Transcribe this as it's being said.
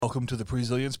Welcome to the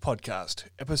Presilience Podcast,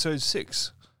 Episode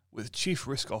 6, with Chief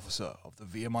Risk Officer of the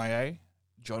VMIA,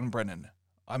 John Brennan.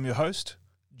 I'm your host,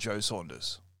 Joe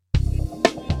Saunders.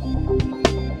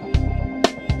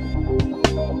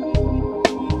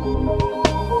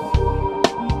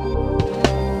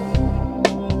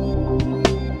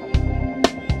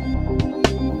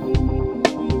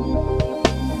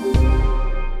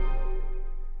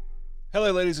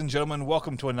 Hello, ladies and gentlemen.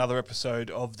 Welcome to another episode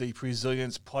of the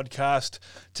Presilience Podcast.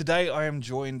 Today, I am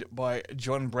joined by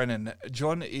John Brennan.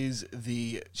 John is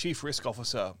the Chief Risk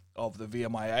Officer of the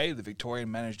VMIA, the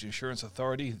Victorian Managed Insurance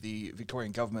Authority, the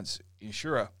Victorian Government's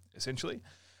insurer, essentially.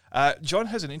 John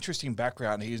has an interesting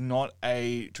background. He is not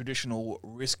a traditional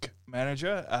risk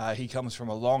manager. He comes from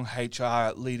a long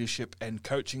HR leadership and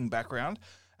coaching background.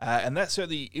 And that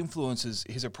certainly influences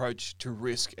his approach to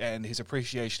risk and his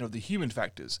appreciation of the human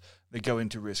factors that go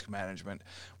into risk management.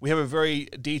 We have a very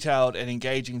detailed and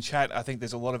engaging chat. I think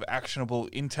there's a lot of actionable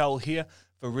intel here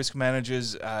for risk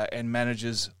managers and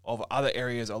managers of other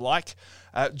areas alike.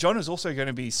 John is also going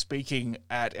to be speaking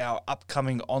at our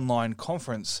upcoming online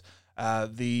conference,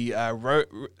 the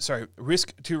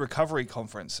Risk to Recovery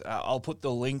Conference. I'll put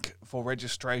the link for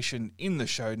registration in the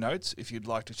show notes if you'd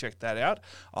like to check that out.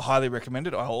 I highly recommend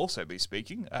it. I'll also be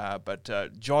speaking, but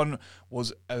John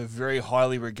was a very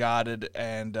highly regarded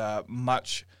and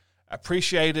much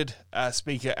appreciated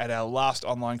speaker at our last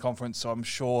online conference, so I'm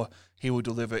sure he will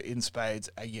deliver in spades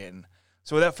again.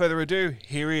 So without further ado,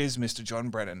 here is Mr. John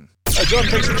Brennan. John,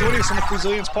 thanks for joining us on the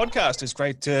Presilience Podcast. It's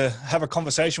great to have a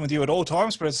conversation with you at all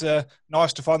times, but it's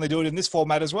nice to finally do it in this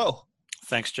format as well.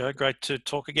 Thanks, Joe. Great to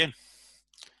talk again.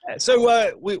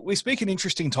 So we speak in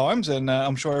interesting times, and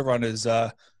I'm sure everyone is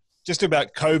just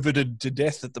about COVIDed to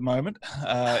death at the moment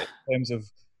in terms of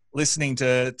listening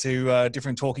to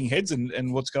different talking heads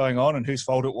and what's going on and whose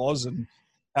fault it was and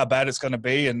how bad it's going to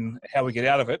be and how we get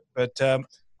out of it. But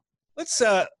let's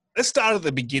start at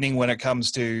the beginning when it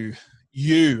comes to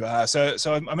you. So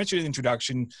I mentioned in the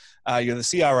introduction, you're the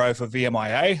CRO for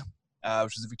VMIA,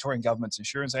 which is the Victorian Government's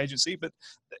insurance agency, but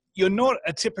you're not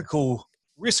a typical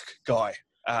risk guy,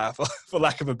 for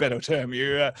lack of a better term.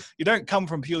 You don't come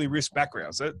from purely risk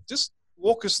background. So just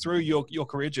walk us through your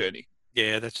career journey.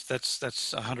 Yeah, that's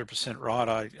 100%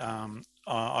 right.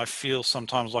 I feel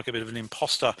sometimes like a bit of an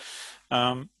imposter.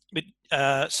 Look,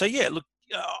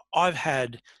 I've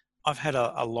had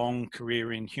a long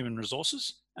career in human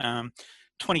resources.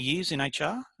 20 years in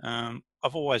HR.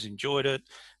 I've always enjoyed it.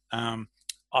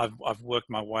 I've worked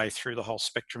my way through the whole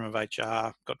spectrum of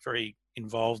HR, got very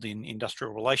involved in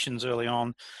industrial relations early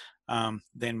on,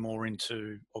 then more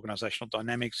into organisational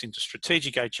dynamics, into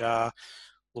strategic HR,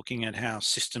 looking at how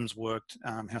systems worked,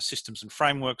 how systems and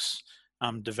frameworks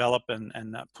develop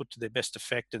and put to their best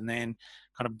effect, and then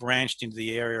kind of branched into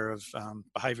the area of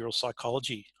behavioural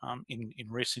psychology in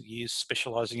recent years,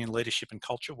 specialising in leadership and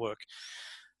culture work.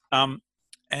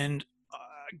 And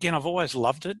again, I've always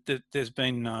loved it. There's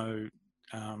been no,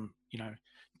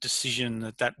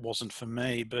 decision that wasn't for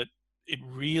me. But it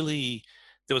really,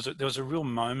 there was a real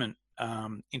moment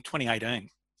in 2018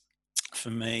 for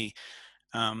me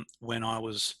when I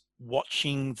was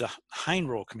watching the Hayne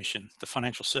Royal Commission, the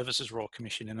Financial Services Royal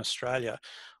Commission in Australia.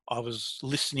 I was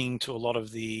listening to a lot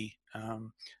of the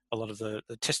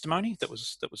testimony that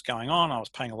was going on. I was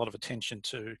paying a lot of attention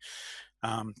to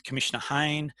Commissioner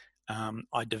Hayne.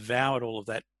 I devoured all of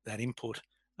that input,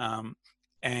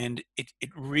 and it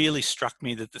really struck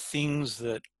me that the things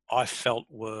that I felt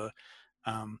were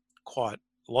quite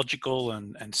logical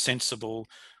and sensible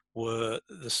were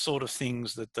the sort of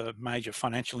things that the major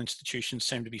financial institutions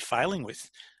seemed to be failing with.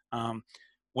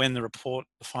 When the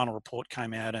final report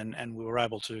came out, and we were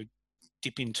able to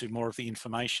dip into more of the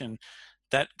information,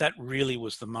 that really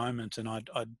was the moment. And I'd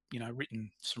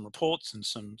written some reports and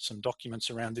some documents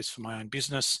around this for my own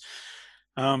business,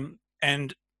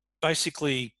 and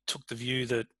basically took the view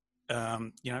that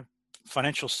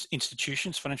financial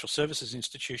services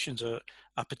institutions are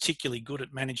particularly good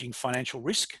at managing financial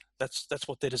risk. That's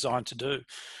what they're designed to do.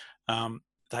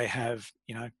 They have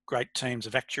great teams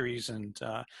of actuaries and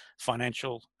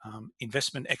financial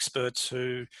investment experts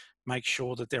who make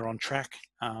sure that they're on track,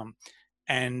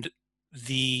 and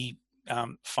the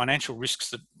financial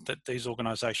risks that these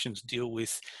organisations deal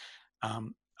with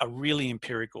are really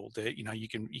empirical. You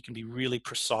can be really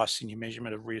precise in your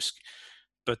measurement of risk,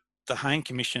 but the Hayne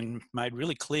Commission made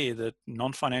really clear that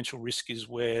non-financial risk is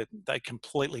where they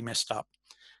completely messed up,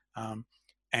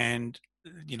 and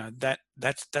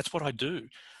that's what I do.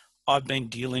 I've been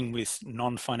dealing with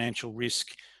non-financial risk,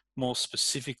 more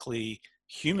specifically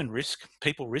human risk,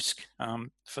 people risk,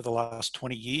 for the last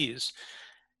 20 years.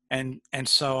 And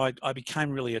so I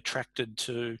became really attracted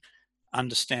to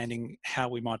understanding how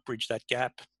we might bridge that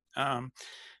gap.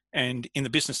 And in the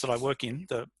business that I work in,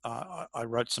 I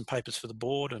wrote some papers for the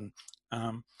board, and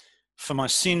for my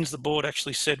sins, the board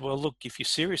actually said, "Well, look, if you're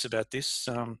serious about this,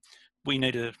 we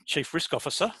need a chief risk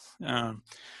officer.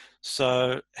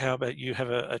 So how about you have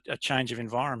a change of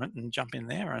environment and jump in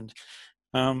there?" And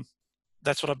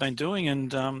that's what I've been doing.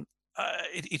 And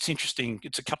it's interesting.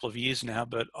 It's a couple of years now,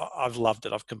 but I've loved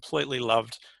it. I've completely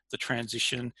loved the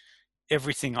transition.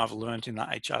 Everything I've learned in the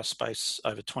HR space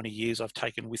over 20 years, I've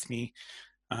taken with me.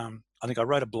 I think I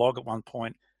wrote a blog at one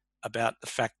point about the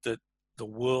fact that the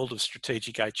world of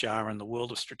strategic HR and the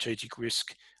world of strategic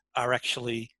risk are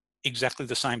actually exactly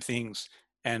the same things,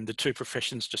 and the two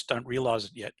professions just don't realize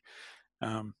it yet.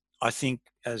 I think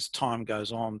as time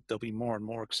goes on, there'll be more and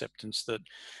more acceptance that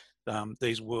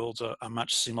these worlds are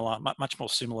much similar, much more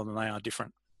similar than they are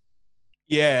different.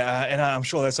 Yeah, and I'm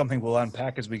sure that's something we'll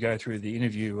unpack as we go through the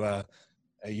interview.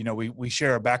 We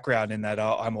share a background in that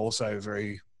I'm also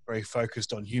very, very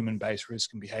focused on human-based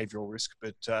risk and behavioral risk.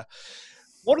 But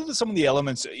what are some of the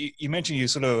elements you mentioned? You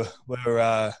sort of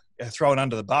were thrown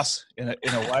under the bus in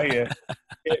a way.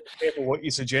 Careful what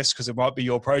you suggest, because it might be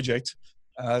your project.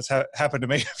 It's happened to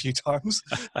me a few times.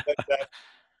 But,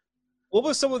 what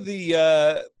were some of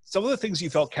the things you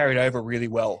felt carried over really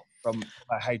well from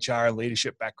a HR and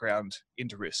leadership background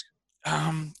into risk?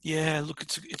 Yeah, look,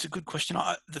 it's a good question.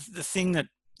 The thing that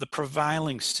the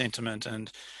prevailing sentiment, and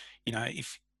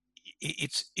if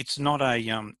it's not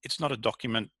a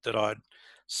document that I'd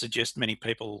suggest many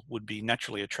people would be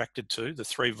naturally attracted to, the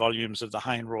 3 volumes of the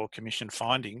Hayne Royal Commission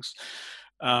findings.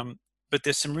 But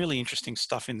there's some really interesting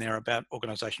stuff in there about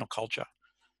organisational culture,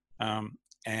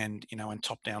 and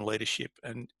top-down leadership,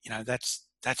 and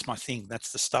that's my thing.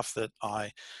 That's the stuff that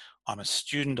I'm a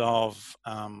student of.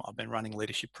 I've been running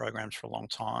leadership programs for a long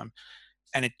time,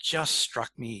 and it just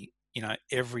struck me,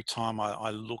 every time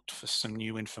I looked for some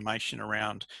new information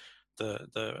around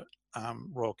the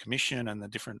Royal Commission and the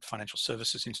different financial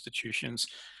services institutions,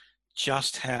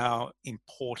 just how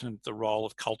important the role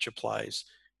of culture plays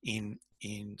in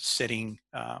setting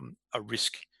a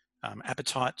risk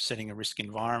appetite, setting a risk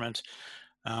environment,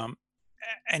 um,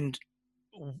 and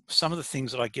some of the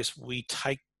things that I guess we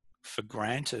take for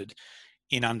granted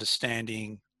in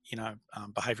understanding,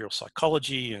 behavioral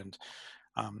psychology, and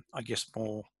I guess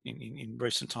more in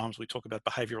recent times we talk about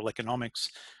behavioral economics.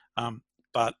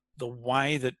 But the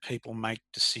way that people make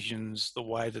decisions, the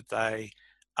way that they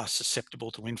are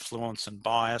susceptible to influence and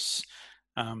bias,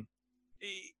 um,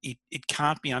 it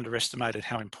can't be underestimated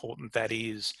how important that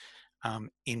is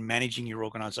in managing your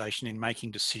organisation, in making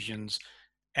decisions,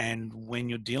 and when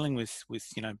you're dealing with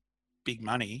big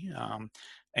money,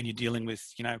 and you're dealing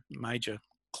with major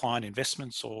client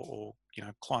investments, or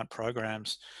client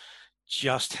programs,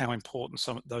 just how important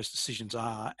some of those decisions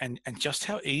are, and just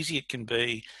how easy it can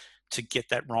be to get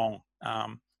that wrong.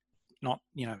 Not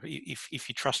if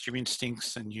you trust your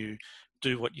instincts and you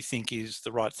do what you think is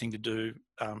the right thing to do,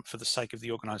 for the sake of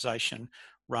the organization,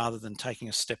 rather than taking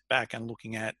a step back and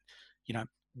looking at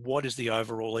what is the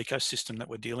overall ecosystem that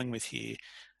we're dealing with here.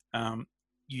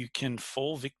 You can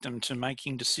fall victim to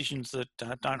making decisions that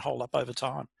don't hold up over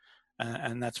time,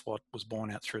 and that's what was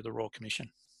borne out through the Royal Commission.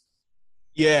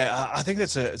 Yeah, I think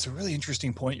it's a really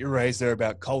interesting point you raised there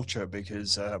about culture,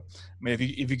 because I mean,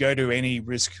 if you go to any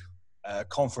risk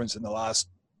conference in the last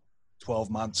 12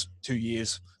 months, 2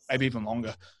 years, maybe even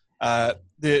longer,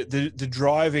 the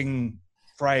driving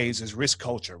phrase is risk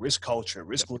culture, risk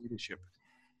leadership,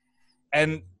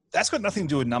 and that's got nothing to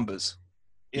do with numbers.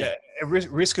 Yeah,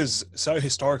 risk has so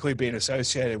historically been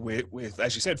associated with,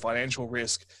 as you said, financial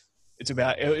risk.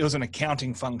 It was an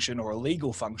accounting function or a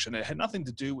legal function. It had nothing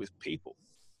to do with people.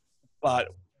 But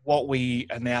what we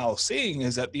are now seeing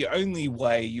is that the only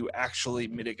way you actually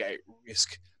mitigate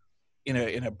risk in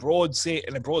a broad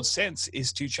sense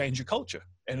is to change your culture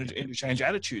and to change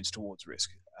attitudes towards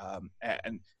risk.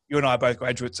 And you and I are both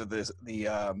graduates of the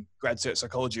Grad Cert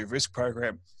Psychology of Risk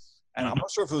program. And I'm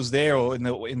not sure if it was there or in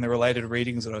the related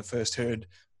readings that I first heard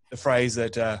the phrase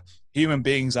that human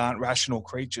beings aren't rational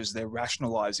creatures; they're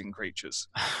rationalizing creatures.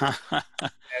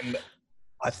 And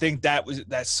I think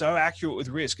that's so accurate with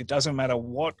risk. It doesn't matter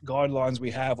what guidelines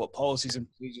we have, what policies and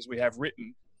procedures we have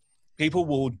written. People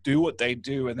will do what they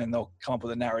do, and then they'll come up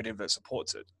with a narrative that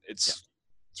supports it. That's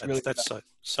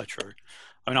so true.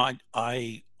 I mean,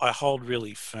 I hold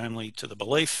really firmly to the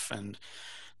belief, and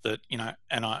that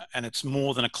and it's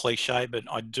more than a cliche, but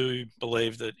I do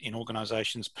believe that in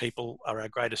organisations, people are our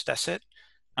greatest asset.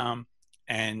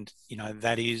 And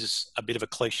that is a bit of a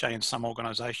cliche in some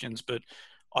organisations, but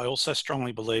I also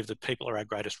strongly believe that people are our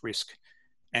greatest risk.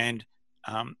 And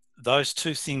those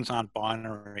two things aren't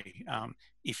binary.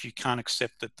 If you can't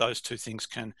accept that those two things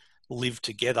can live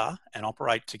together and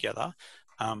operate together,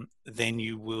 then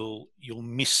you'll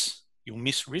miss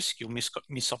risk, you'll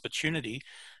miss opportunity.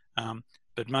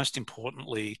 But most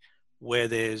importantly, where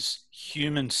there's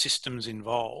human systems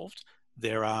involved,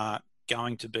 there are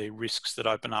going to be risks that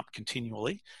open up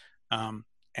continually.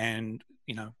 And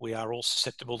we are all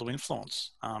susceptible to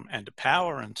influence and to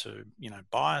power and to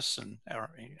bias and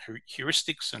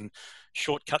heuristics and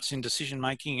shortcuts in decision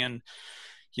making, and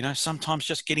sometimes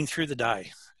just getting through the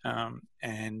day.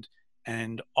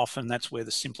 And often that's where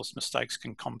the simplest mistakes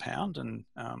can compound, and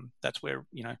that's where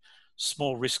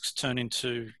small risks turn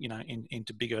into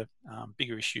into bigger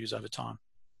issues over time.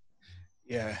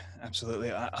 Yeah,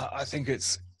 absolutely. I think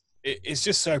it's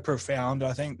just so profound.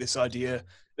 I think this idea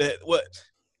that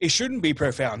it shouldn't be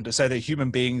profound to say that human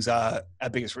beings are our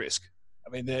biggest risk. I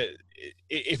mean,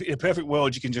 if in a perfect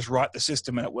world you can just write the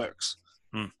system and it works,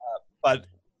 but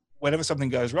whenever something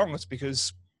goes wrong, it's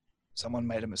because someone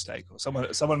made a mistake or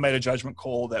someone made a judgment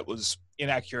call that was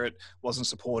inaccurate, wasn't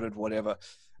supported, whatever.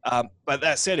 But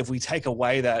that said, if we take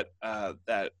away that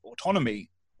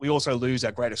autonomy, we also lose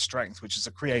our greatest strength, which is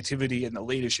the creativity and the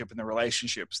leadership and the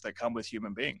relationships that come with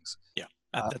human beings. Yeah,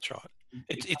 that's right.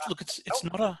 It's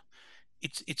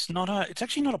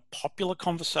actually not a popular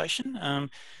conversation.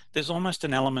 There's almost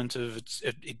an element of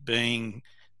it being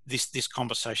this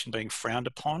conversation being frowned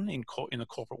upon in the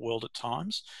corporate world at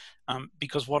times,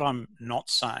 because what I'm not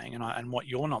saying and what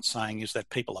you're not saying is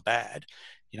that people are bad.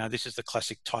 This is the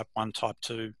classic type 1, type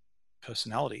 2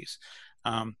 personalities.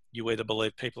 You either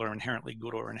believe people are inherently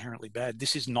good or inherently bad.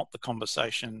 This is not the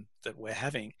conversation that we're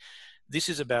having. This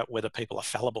is about whether people are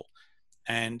fallible.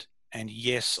 And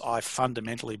yes, I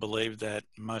fundamentally believe that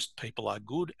most people are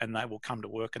good and they will come to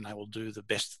work and they will do the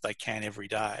best that they can every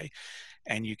day,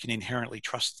 and you can inherently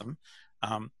trust them.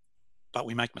 But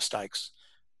we make mistakes,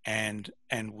 and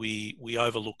we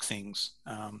overlook things.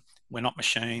 We're not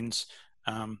machines.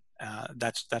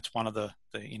 That's one of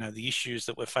the issues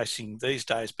that we're facing these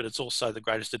days, but it's also the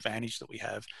greatest advantage that we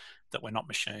have, that we're not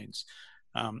machines.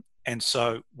 And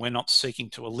so we're not seeking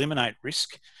to eliminate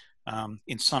risk.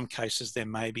 In some cases, there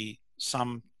may be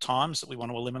some times that we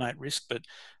want to eliminate risk, but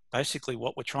basically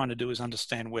what we're trying to do is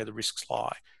understand where the risks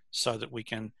lie so that we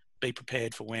can be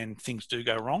prepared for when things do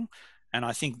go wrong. And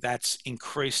I think that's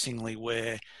increasingly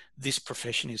where this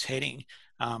profession is heading,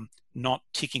 not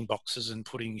ticking boxes and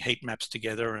putting heat maps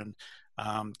together and,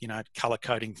 color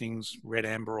coding things red,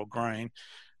 amber, or green.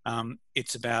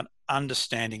 It's about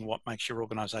understanding what makes your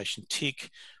organization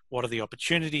tick, what are the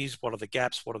opportunities, what are the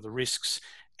gaps, what are the risks,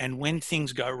 and when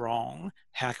things go wrong,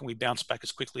 how can we bounce back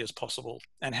as quickly as possible?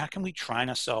 And how can we train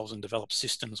ourselves and develop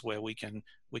systems where we can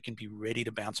be ready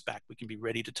to bounce back, we can be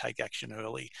ready to take action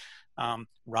early,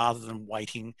 rather than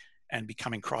waiting and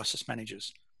becoming crisis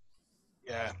managers.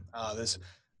 Yeah, there's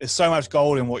so much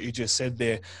gold in what you just said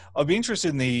there. I'd be interested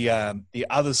in the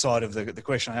other side of the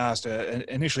question I asked.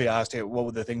 Initially asked her, what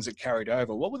were the things that carried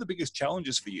over? What were the biggest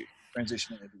challenges for you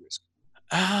transitioning into risk?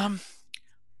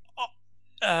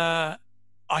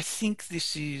 I think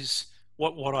this is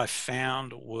what I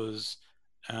found was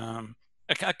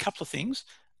a couple of things.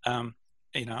 And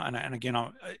again,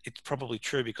 it's probably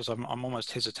true because I'm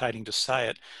almost hesitating to say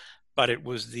it, but it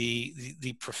was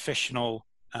the professional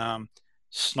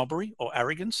snobbery or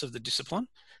arrogance of the discipline.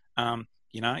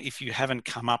 If you haven't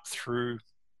come up through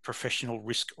professional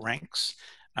risk ranks,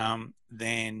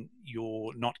 then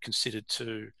you're not considered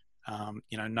to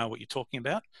know what you're talking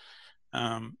about.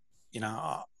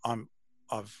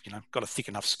 I've got a thick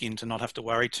enough skin to not have to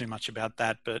worry too much about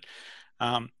that, but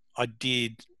I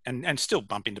did and still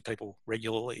bump into people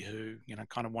regularly who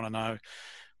kind of want to know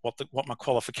what my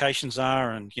qualifications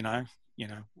are, and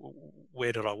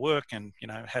where did I work, and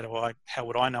how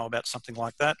would I know about something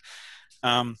like that.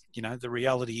 The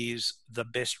reality is the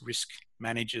best risk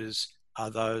managers are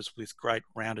those with great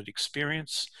rounded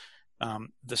experience.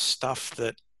 The stuff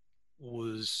that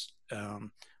was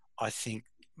I think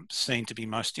seen to be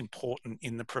most important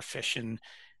in the profession,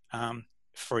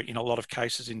 in a lot of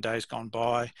cases in days gone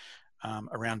by,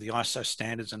 around the ISO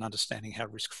standards and understanding how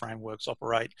risk frameworks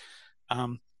operate.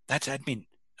 That's admin,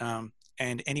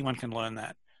 and anyone can learn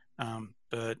that.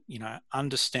 But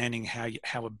understanding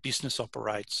how a business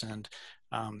operates and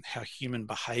how human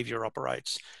behaviour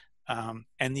operates,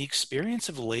 and the experience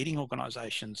of leading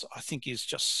organisations, I think, is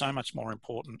just so much more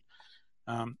important.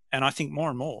 And I think more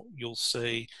and more you'll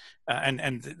see, by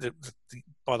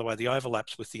the way, the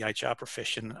overlaps with the HR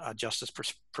profession are just as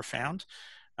profound.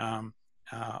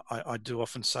 I do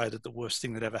often say that the worst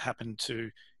thing that ever happened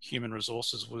to human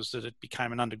resources was that it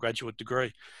became an undergraduate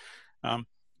degree.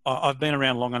 I've been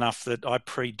around long enough that I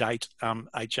predate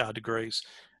HR degrees,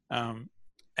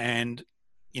 and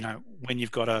when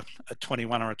you've got a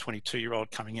 21 or a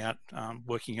 22-year-old coming out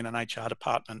working in an HR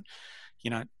department,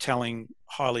 telling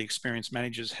highly experienced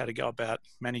managers how to go about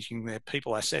managing their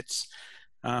people assets,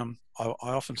 I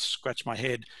often scratch my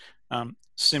head.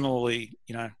 Similarly,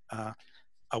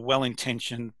 a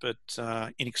well-intentioned but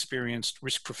inexperienced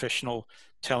risk professional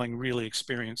telling really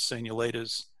experienced senior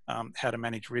leaders how to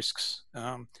manage risks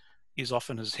is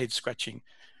often as head-scratching.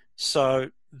 So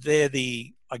they're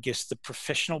I guess, the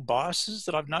professional biases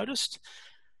that I've noticed.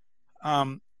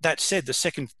 That said, the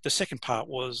second part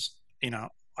was,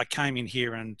 I came in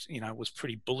here and was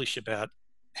pretty bullish about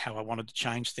how I wanted to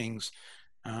change things,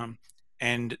 um,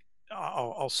 and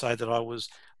I'll say that I was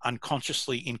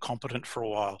unconsciously incompetent for a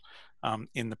while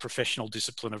in the professional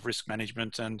discipline of risk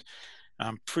management, and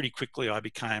pretty quickly I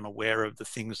became aware of the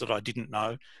things that I didn't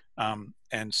know,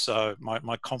 and so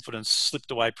my confidence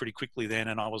slipped away pretty quickly then,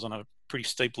 and I was on a pretty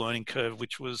steep learning curve,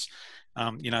 which was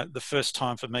the first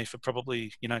time for me for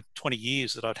probably 20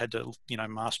 years that I'd had to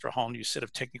master a whole new set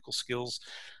of technical skills,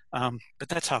 but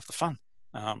that's half the fun.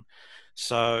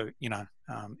 So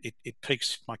it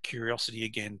piques my curiosity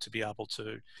again to be able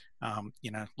to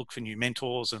look for new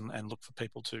mentors and look for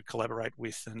people to collaborate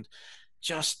with, and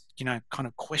just kind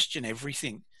of question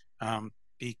everything,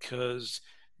 because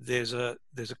there's a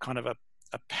kind of a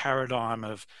paradigm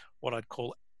of what I'd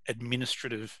call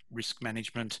administrative risk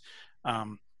management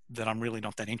that I'm really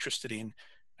not that interested in,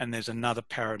 and there's another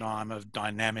paradigm of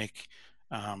dynamic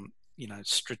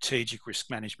strategic risk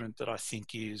management that I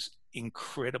think is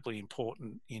incredibly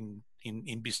important in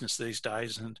business these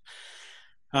days. And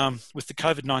with the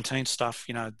COVID-19 stuff,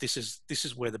 this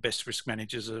is where the best risk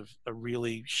managers are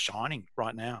really shining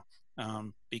right now,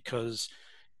 because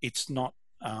it's not.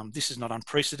 This is not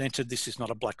unprecedented. This is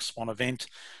not a black swan event.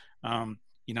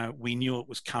 We knew it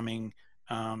was coming.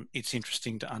 It's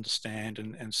interesting to understand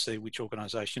and see which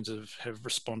organisations have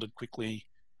responded quickly,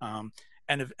 and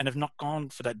have not gone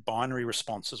for that binary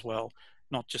response as well.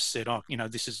 Not just said, oh,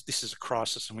 this is a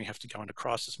crisis and we have to go into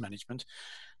crisis management.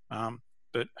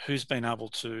 But who's been able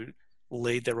to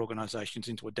lead their organisations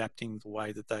into adapting the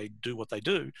way that they do what they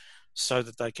do, so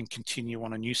that they can continue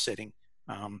on a new setting,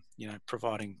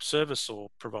 providing service or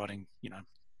providing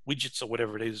widgets or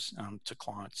whatever it is to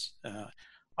clients.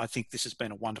 I think this has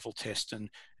been a wonderful test, and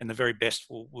the very best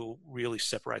will really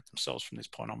separate themselves from this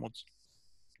point onwards.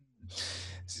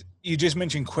 You just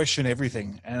mentioned question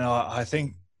everything, and I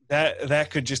think that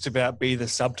could just about be the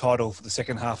subtitle for the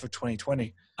second half of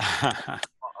 2020.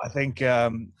 I think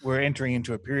we're entering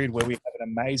into a period where we have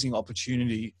an amazing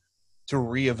opportunity to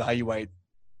reevaluate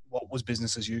what was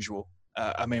business as usual.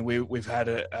 I mean, we've had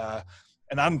an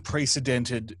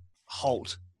unprecedented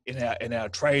halt in our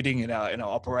trading, in our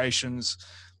operations,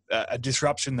 a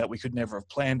disruption that we could never have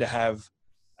planned to have.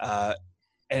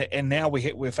 And now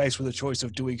we're faced with a choice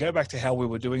of, do we go back to how we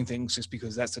were doing things just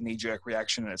because that's a knee-jerk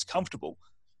reaction and it's comfortable?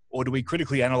 Or do we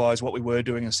critically analyze what we were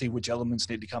doing and see which elements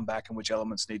need to come back and which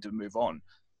elements need to move on?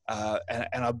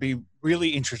 And I'd be really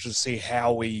interested to see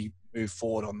how we move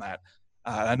forward on that.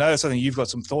 I know that's something you've got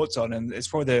some thoughts on, and it's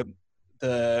probably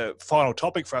the final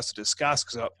topic for us to discuss,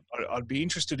 because I'd be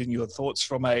interested in your thoughts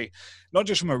from not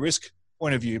just from a risk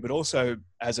point of view, but also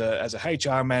as a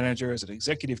HR manager, as an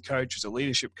executive coach, as a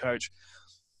leadership coach.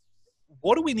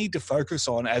 What do we need to focus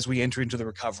on as we enter into the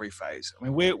recovery phase? I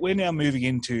mean, we're now moving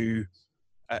into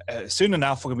soon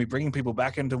enough, we're going to be bringing people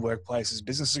back into workplaces.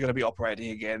 Businesses are going to be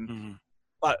operating again,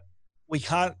 but we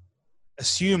can't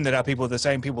assume that our people are the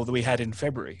same people that we had in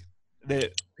February. People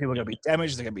are going to be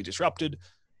damaged. They're going to be disrupted.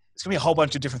 There's going to be a whole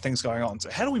bunch of different things going on. So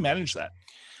how do we manage that?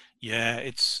 Yeah,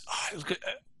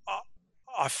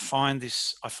 I find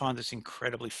this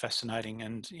incredibly fascinating,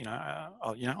 and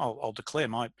I'll declare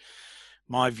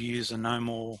my views are no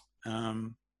more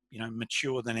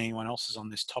mature than anyone else's on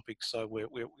this topic. So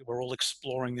we're all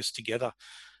exploring this together.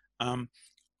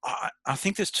 I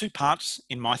think there's two parts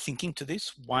in my thinking to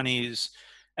this. One is,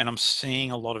 and I'm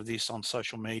seeing a lot of this on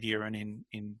social media and in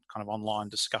kind of online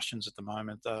discussions at the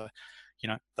moment,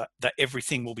 that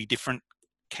everything will be different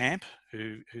camp,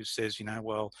 who says,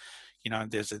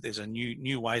 there's a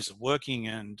new ways of working,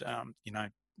 and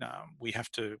we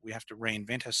have to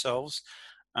reinvent ourselves.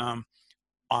 I'm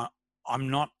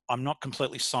not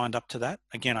completely signed up to that.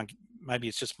 Again, maybe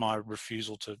it's just my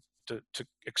refusal to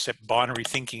accept binary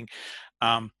thinking,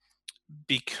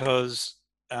 because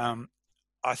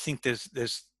I think there's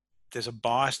a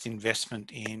biased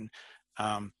investment in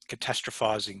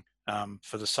catastrophizing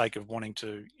for the sake of wanting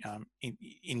to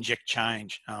inject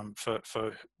change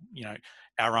for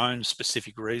our own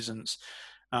specific reasons.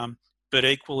 but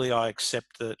equally I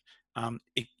accept that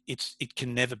it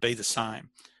can never be the same.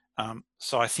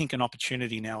 So I think an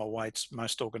opportunity now awaits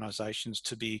most organisations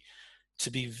to be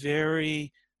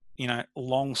very,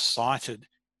 long-sighted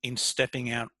in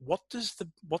stepping out. What does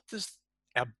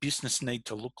our business need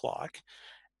to look like?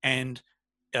 And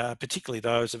particularly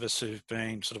those of us who've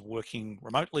been sort of working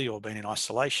remotely or been in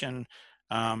isolation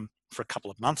for a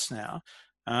couple of months now.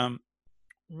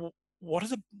 What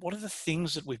are the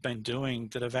things that we've been doing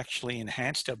that have actually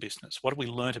enhanced our business? What have we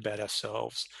learnt about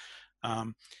ourselves?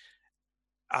 Um,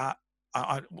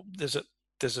 there's a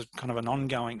kind of an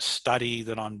ongoing study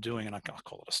that I'm doing, and I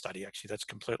call it a study. Actually, that's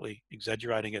completely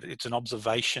exaggerating it. It's an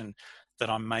observation that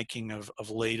I'm making of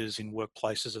leaders in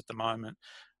workplaces at the moment.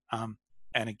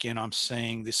 And again, I'm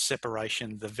seeing this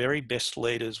separation: the very best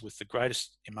leaders with the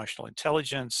greatest emotional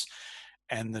intelligence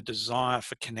and the desire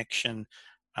for connection,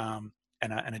 and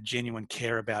a genuine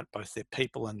care about both their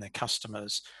people and their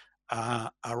customers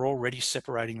are already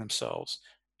separating themselves,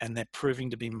 and they're proving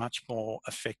to be much more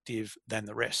effective than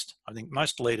the rest. I think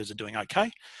most leaders are doing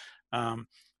okay,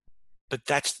 but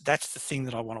that's the thing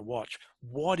that I want to watch.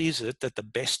 What is it that the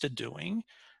best are doing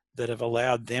that have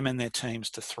allowed them and their teams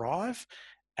to thrive,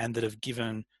 and that have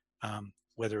given,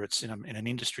 whether it's in an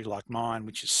industry like mine,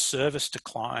 which is service to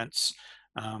clients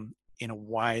in a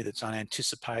way that's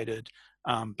unanticipated,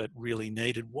 but really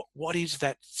needed. What is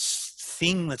that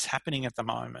thing that's happening at the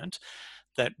moment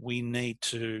that we need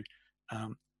to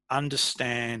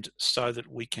understand so that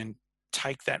we can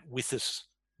take that with us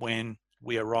when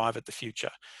we arrive at the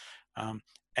future?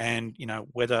 And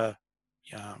whether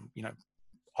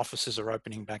offices are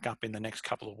opening back up in the next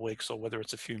couple of weeks or whether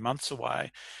it's a few months away,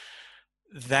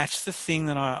 that's the thing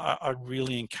that I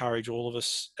really encourage all of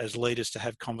us as leaders to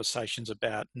have conversations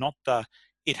about. Not the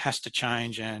it has to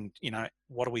change and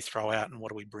what do we throw out and what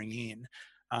do we bring in,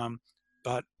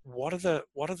 but what are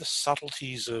the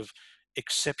subtleties of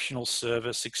exceptional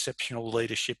service, exceptional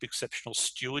leadership, exceptional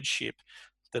stewardship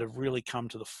that have really come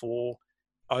to the fore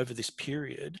over this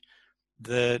period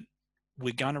that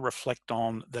we're going to reflect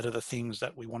on, that are the things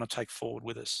that we want to take forward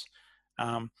with us.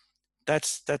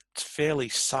 That's fairly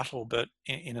subtle, but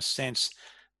in a sense,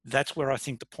 that's where I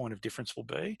think the point of difference will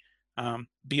be.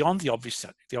 Beyond the obvious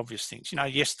things,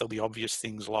 yes, there'll be obvious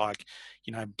things like,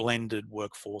 blended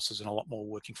workforces and a lot more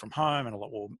working from home and a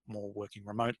lot more working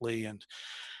remotely, and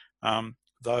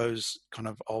those kind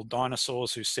of old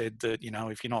dinosaurs who said that,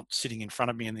 if you're not sitting in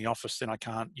front of me in the office, then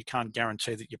you can't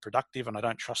guarantee that you're productive, and I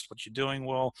don't trust what you're doing.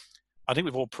 Well, I think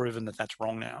we've all proven that that's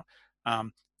wrong now.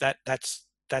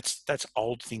 That's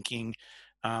old thinking,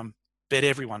 but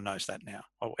everyone knows that now,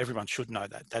 or everyone should know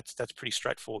that. That's pretty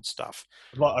straightforward stuff.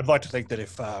 I'd like to think that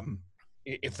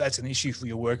if that's an issue for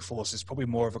your workforce, it's probably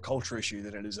more of a culture issue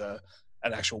than it is an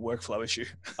actual workflow issue.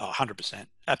 100%,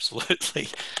 absolutely,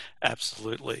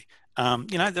 absolutely.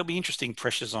 There'll be interesting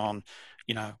pressures on,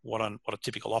 what a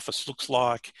typical office looks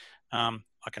like. I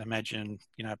can imagine,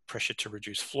 pressure to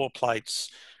reduce floor plates.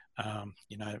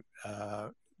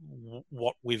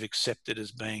 What we've accepted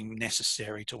as being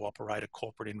necessary to operate a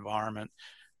corporate environment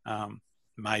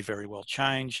may very well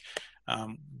change.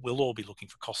 We'll all be looking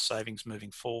for cost savings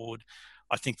moving forward.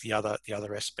 I think the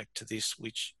other aspect to this,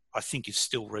 which I think is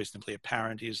still reasonably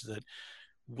apparent, is that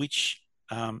which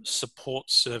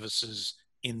support services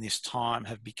in this time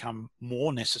have become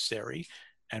more necessary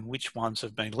and which ones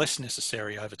have been less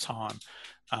necessary over time.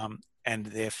 And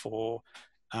therefore,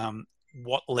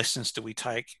 what lessons do we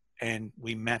take and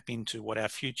we map into what our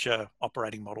future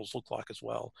operating models look like as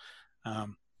well?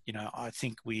 I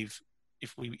think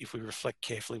if we reflect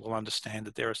carefully, we'll understand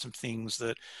that there are some things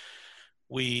that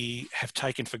we have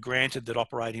taken for granted that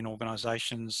operate in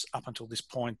organisations up until this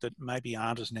point that maybe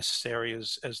aren't as necessary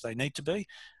as they need to be,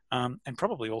 and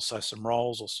probably also some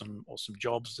roles or some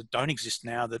jobs that don't exist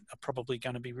now that are probably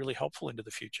going to be really helpful into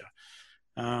the future.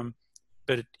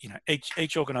 But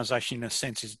each organisation in a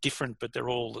sense is different, but they've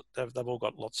all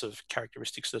got lots of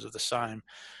characteristics that are the same.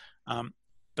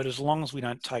 But as long as we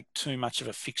don't take too much of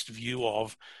a fixed view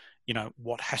of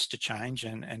what has to change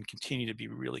and continue to be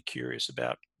really curious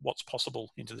about what's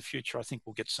possible into the future, I think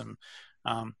we'll get some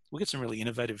really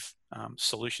innovative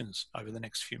solutions over the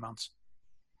next few months.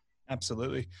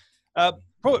 Absolutely.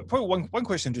 Probably one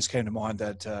question just came to mind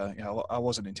that I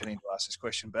wasn't intending to ask this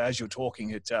question, but as you're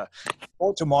talking, it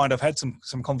brought to mind. I've had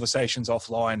some conversations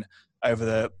offline over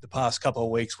the past couple of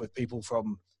weeks with people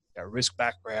from risk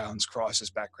backgrounds, crisis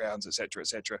backgrounds, et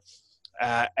cetera,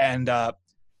 and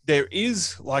there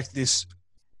is like this.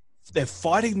 They're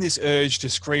fighting this urge to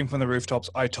scream from the rooftops,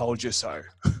 "I told you so."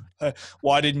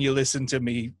 Why didn't you listen to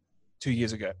me 2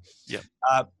 years ago? Yeah.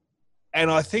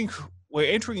 And I think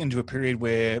we're entering into a period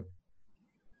where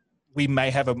we may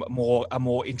have a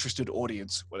more interested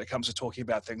audience when it comes to talking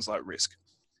about things like risk.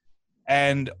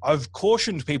 And I've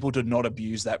cautioned people to not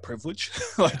abuse that privilege.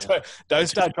 Don't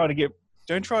start trying to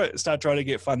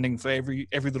get funding for every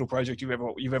little project you've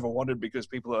ever wanted, because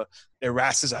their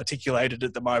RAS is articulated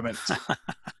at the moment to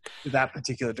that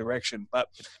particular direction. But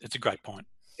it's a great point.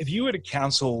 If you were to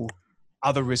counsel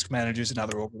other risk managers in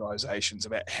other organizations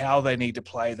about how they need to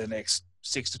play the next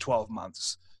 6 to 12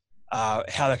 months, how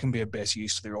that can be of best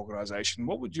use to their organization,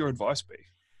 what would your advice be?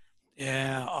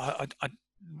 Yeah,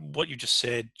 what you just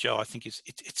said, Joe, I think it's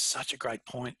such a great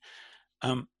point.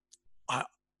 My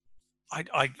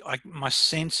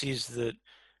sense is that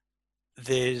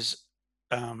there's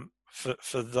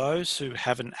for those who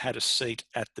haven't had a seat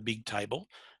at the big table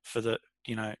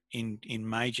in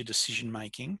major decision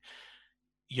making,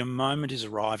 your moment is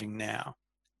arriving now,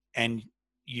 and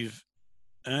you've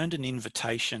earned an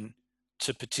invitation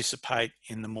to participate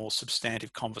in the more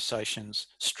substantive conversations,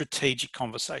 strategic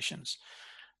conversations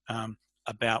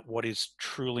about what is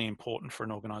truly important for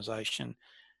an organization.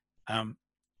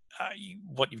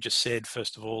 What you've just said,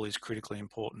 first of all, is critically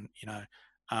important.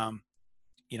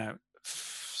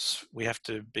 We have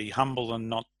to be humble and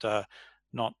not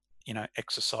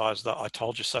exercise the "I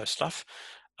told you so" stuff.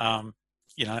 And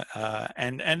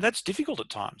that's difficult at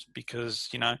times, because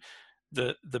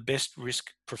the best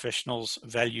risk professionals'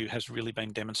 value has really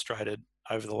been demonstrated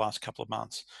over the last couple of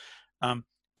months.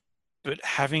 But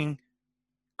having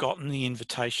gotten the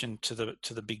invitation to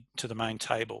the main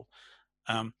table,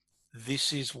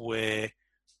 this is where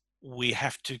we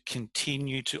have to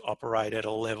continue to operate at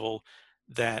a level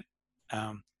that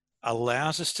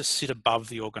allows us to sit above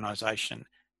the organization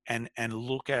and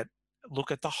look at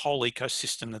the whole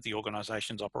ecosystem that the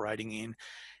organization's operating in,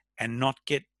 and not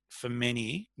get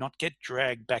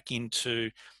dragged back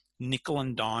into nickel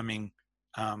and diming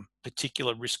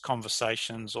particular risk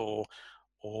conversations, or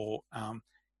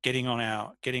getting on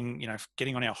our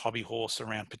hobby horse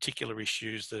around particular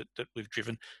issues that we've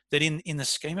driven, that in the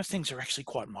scheme of things are actually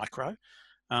quite micro,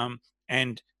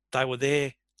 and they were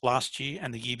there last year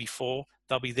and the year before.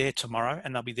 They'll be there tomorrow,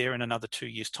 and they'll be there in another 2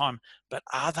 years' time. But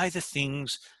are they the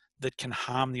things that can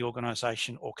harm the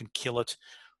organization or can kill it?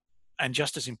 And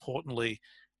just as importantly,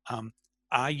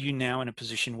 are you now in a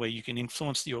position where you can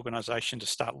influence the organization to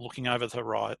start looking over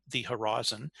the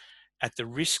horizon at the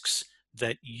risks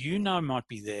that might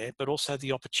be there, but also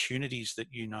the opportunities that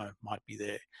might be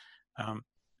there?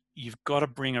 You've got to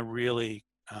bring a really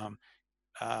kind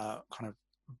of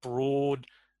broad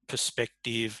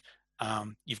perspective.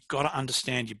 You've got to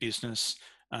understand your business,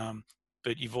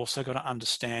 but you've also got to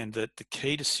understand that the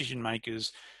key decision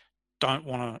makers don't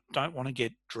want to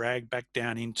get dragged back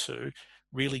down into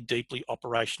really deeply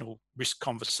operational risk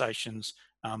conversations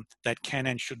that can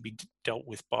and should be dealt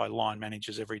with by line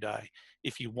managers every day.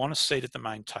 If you want a seat at the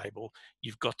main table,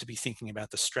 you've got to be thinking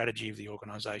about the strategy of the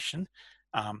organization,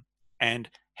 and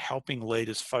helping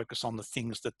leaders focus on the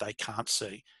things that they can't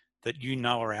see, that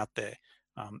are out there,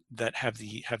 that have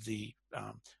the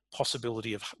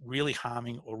possibility of really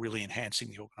harming or really enhancing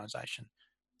the organization.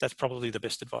 That's probably the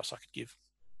best advice I could give.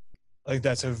 I think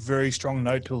that's a very strong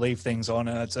note to leave things on,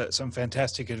 and it's some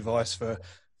fantastic advice for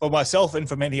myself and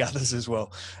for many others as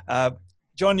well.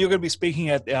 John, you're going to be speaking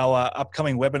at our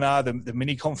upcoming webinar, the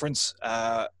mini conference,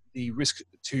 the Risk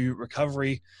to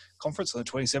Recovery conference on the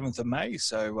 27th of May.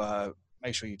 So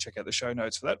make sure you check out the show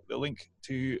notes for that. The link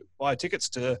to buy tickets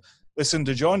to listen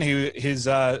to John. His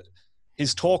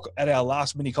talk at our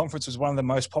last mini conference was one of the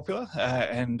most popular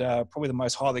and probably the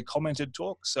most highly commented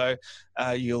talk. So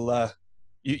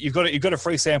you've got a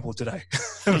free sample today.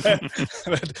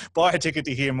 But buy a ticket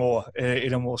to hear more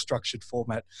in a more structured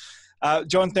format.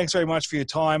 John, thanks very much for your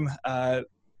time.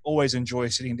 Always enjoy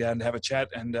sitting down to have a chat.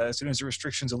 And as soon as the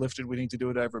restrictions are lifted, we need to do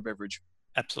it over a beverage.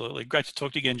 Absolutely. Great to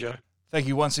talk to you again, Joe. Thank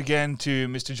you once again to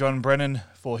Mr. John Brennan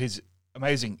for his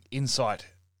amazing insight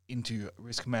into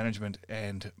risk management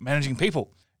and managing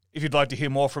people. If you'd like to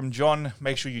hear more from John,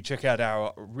 make sure you check out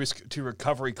our Risk to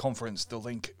Recovery conference. The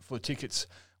link for tickets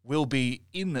will be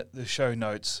in the show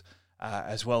notes,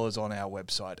 as well as on our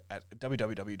website at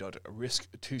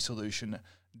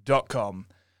www.risk2solution.com.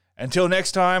 Until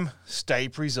next time, stay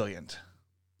resilient.